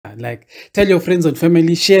yeah, like tell your friends and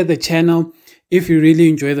family, share the channel if you really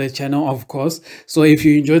enjoy the channel, of course. So if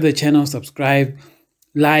you enjoy the channel, subscribe,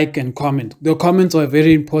 like, and comment. The comments are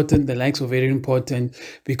very important, the likes are very important,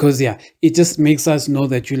 because yeah, it just makes us know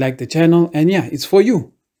that you like the channel, and yeah, it's for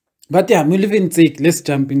you. But yeah, Molefi Ntseki, let's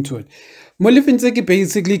jump into it. Molefi Ntseki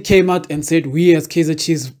basically came out and said we as Kaizer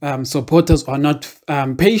Chiefs supporters are not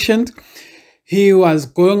patient. He was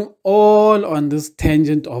going all on this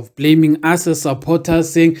tangent of blaming us as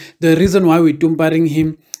supporters, saying the reason why we're tumbering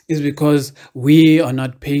him is because we are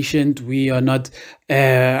not patient. We are not,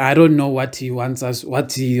 I don't know what he wants us,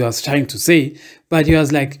 what he was trying to say, but he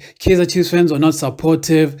was like, Kaizer Chiefs fans are not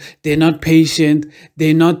supportive. They're not patient.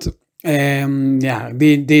 They're not, yeah,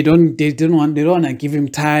 they don't want to give him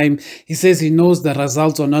time. He says he knows the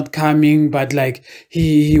results are not coming, but like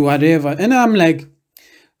he whatever. And I'm like,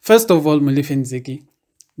 first of all, Molefi Ntseki,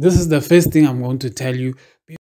 this is the first thing I'm going to tell you.